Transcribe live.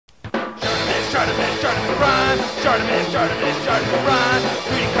ShartimusPrime, ShartimusPrime.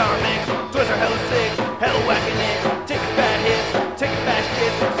 Reading comics, toys are hella sick, hella whacking it, taking bad hits, taking bad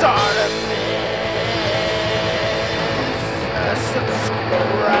shit.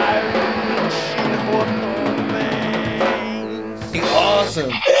 Subscribe. Awesome.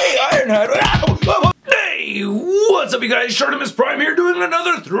 Hey, Ironhide. Hey, what's up, you guys? ShartimusPrime here doing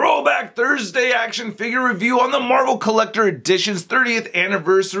another Throwback Thursday action figure review on the Marvel Collector Editions 30th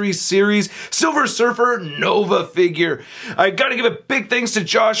Anniversary Series Silver Surfer Nova figure. I gotta give a big thanks to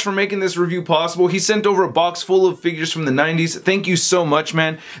Josh for making this review possible. He sent over a box full of figures from the 90s. Thank you so much,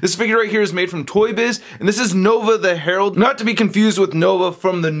 man. This figure right here is made from Toybiz, and this is Nova the Herald, not to be confused with Nova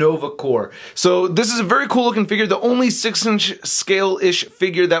from the Nova Corps. So this is a very cool looking figure, the only 6-inch scale-ish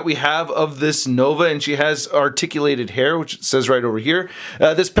figure that we have of this Nova, and she has articulated hair, which it says right over here.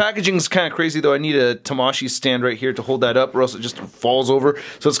 This packaging is kind of crazy though. I need a Tamashii stand right here to hold that up or else it just falls over.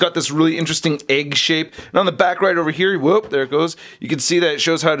 So it's got this really interesting egg shape. And on the back right over here, whoop, there it goes. You can see that it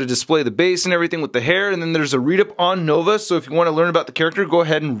shows how to display the base and everything with the hair. And then there's a read up on Nova. So if you want to learn about the character, go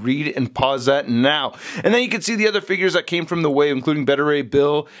ahead and read and pause that now. And then you can see the other figures that came from the wave, including Beta Ray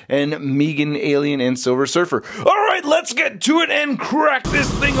Bill and Megan Alien and Silver Surfer. Alright, let's get to it and crack this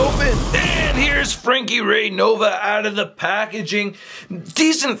thing open. And here's Frankie Raye Nova out of the packaging.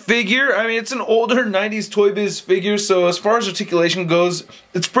 Decent figure. I mean, it's an older 90s Toybiz figure, so as far as articulation goes,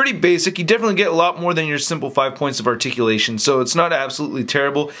 it's pretty basic. You definitely get a lot more than your simple 5 points of articulation, so it's not absolutely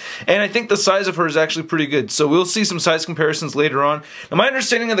terrible. And I think the size of her is actually pretty good, so we'll see some size comparisons later on. Now, my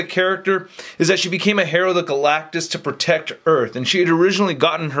understanding of the character is that she became a Herald of Galactus to protect Earth, and she had originally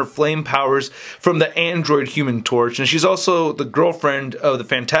gotten her flame powers from the android Human Torch, and she's also the girlfriend of the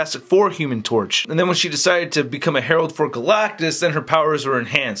Fantastic Four Human Torch. And then when she decided to become a Herald for Galactus, then her powers were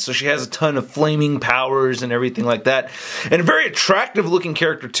enhanced, so she has a ton of flaming powers and everything like that. And a very attractive looking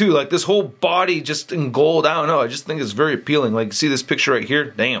character too, like this whole body just in gold. I don't know, I just think it's very appealing. Like, see this picture right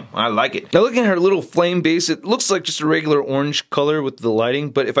here? Damn, I like it. Now looking at her little flame base, it looks like just a regular orange color with the lighting,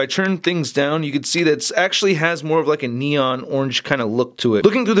 but if I turn things down, you can see that it actually has more of like a neon orange kind of look to it.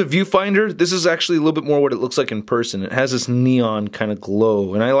 Looking through the viewfinder, this is actually a little bit more what it looks like in person. It has this neon kind of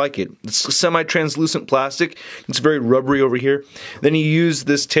glow, and I like it. It's semi-translucent plastic. It's very rubbery over here. Then you use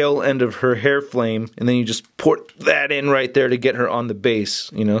this tail end of her hair flame, and then you just put that in right there to get her on the base,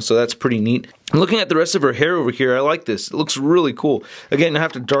 you know, so that's pretty neat. Looking at the rest of her hair over here, I like this. It looks really cool. Again, I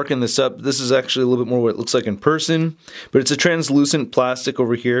have to darken this up. This is actually a little bit more what it looks like in person, but it's a translucent plastic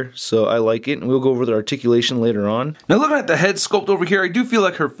over here, so I like it, and we'll go over the articulation later on. Now looking at the head sculpt over here, I do feel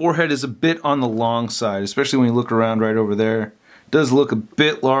like her forehead is a bit on the long side, especially when you look around right over there. Does look a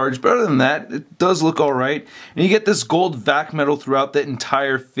bit large, but other than that, it does look alright. And you get this gold vac metal throughout the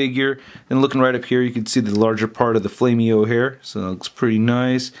entire figure. And looking right up here, you can see the larger part of the flameo hair, so it looks pretty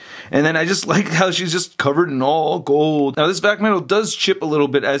nice. And then I just like how she's just covered in all gold. Now this vac metal does chip a little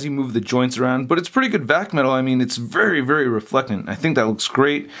bit as you move the joints around, but it's pretty good vac metal. I mean, it's very, very reflectant. I think that looks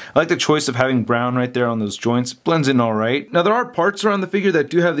great. I like the choice of having brown right there on those joints. It blends in alright. Now there are parts around the figure that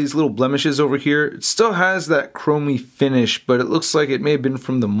do have these little blemishes over here. It still has that chromy finish, but it looks like it may have been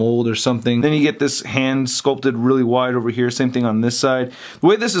from the mold or something. Then you get this hand sculpted really wide over here. Same thing on this side. The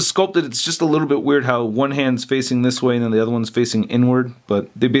way this is sculpted, it's just a little bit weird how one hand's facing this way and then the other one's facing inward, but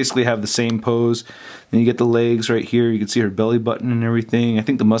they basically have the same pose. Then you get the legs right here. You can see her belly button and everything. I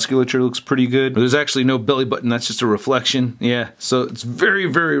think the musculature looks pretty good. But there's actually no belly button. That's just a reflection. Yeah, so it's very,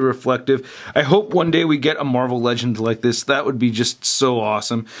 very reflective. I hope one day we get a Marvel Legend like this. That would be just so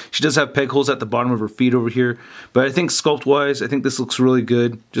awesome. She does have peg holes at the bottom of her feet over here. But I think sculpt-wise, I think this looks really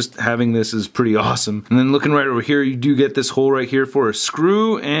good. Just having this is pretty awesome. And then looking right over here, you do get this hole right here for a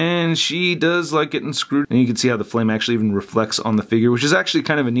screw. And she does like getting screwed. And you can see how the flame actually even reflects on the figure, which is actually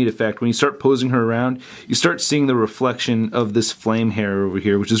kind of a neat effect. When you start posing her around, you start seeing the reflection of this flame hair over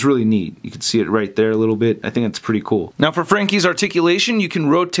here, which is really neat. You can see it right there a little bit. I think it's pretty cool. Now for Frankie's articulation, you can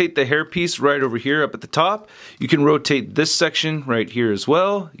rotate the hair piece right over here up at the top. You can rotate this section right here as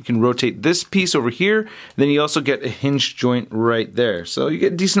well. You can rotate this piece over here. And then you also get a hinge joint right there. So you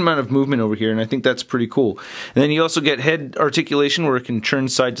get a decent amount of movement over here, and I think that's pretty cool. And then you also get head articulation where it can turn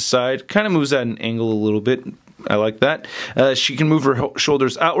side to side. Kind of moves at an angle a little bit. I like that. She can move her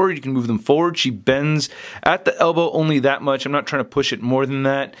shoulders outward. You can move them forward. She bends at the elbow only that much. I'm not trying to push it more than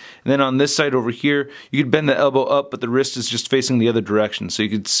that. And then on this side over here, you can bend the elbow up, but the wrist is just facing the other direction. So you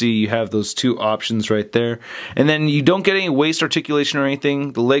can see you have those two options right there. And then you don't get any waist articulation or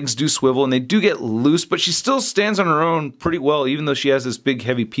anything. The legs do swivel and they do get loose, but she still stands on her own pretty well, even though she has this big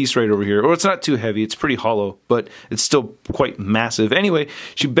heavy piece right over here. Or it's not too heavy. It's pretty hollow, but it's still quite massive. Anyway,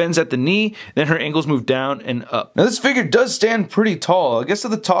 she bends at the knee, then her ankles move down and up. Now this figure does stand pretty tall. I guess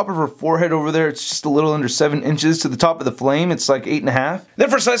at the top of her forehead over there, it's just a little under 7 inches. To the top of the flame, it's like 8.5. Then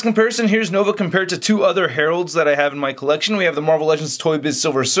for size comparison, here's Nova compared to two other heralds that I have in my collection. We have the Marvel Legends Toybiz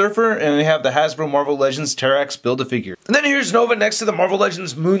Silver Surfer, and we have the Hasbro Marvel Legends Terrax Build-A-Figure. And then here's Nova next to the Marvel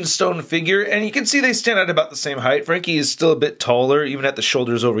Legends Moonstone figure, and you can see they stand at about the same height. Frankie is still a bit taller, even at the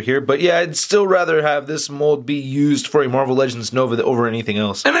shoulders over here, but yeah, I'd still rather have this mold be used for a Marvel Legends Nova over anything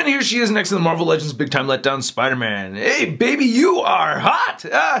else. And then here she is next to the Marvel Legends Big Time Letdown Spider-Man. Hey baby, you are hot!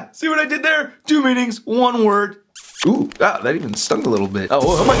 See what I did there? 2 meanings, 1 word. Ooh, that even stung a little bit.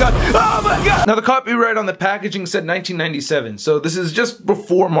 Oh my god, oh my god! Now the copyright on the packaging said 1997, so this is just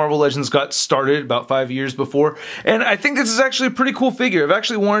before Marvel Legends got started, about 5 years before, and I think this is actually a pretty cool figure. I've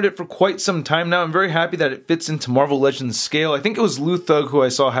actually wanted it for quite some time now. I'm very happy that it fits into Marvel Legends scale. I think it was Lou Thug who I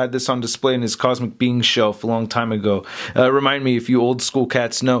saw had this on display in his Cosmic Beings shelf a long time ago. Remind me if you old school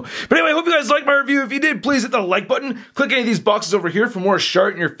cats know. But anyway, I hope you guys liked my review. If you did, please hit the like button. Click any of these boxes over here for more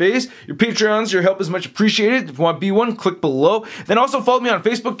Shart in your face. Your Patreons, your help is much appreciated. If you want to be one, click below. Then also follow me on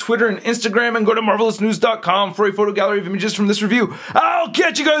Facebook, Twitter, and Instagram, and go to marvelousnews.com for a photo gallery of images from this review. I'll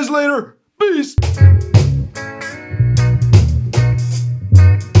catch you guys later. Peace.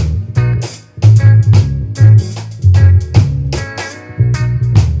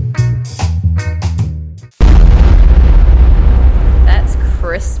 That's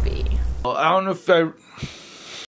crispy. I don't know if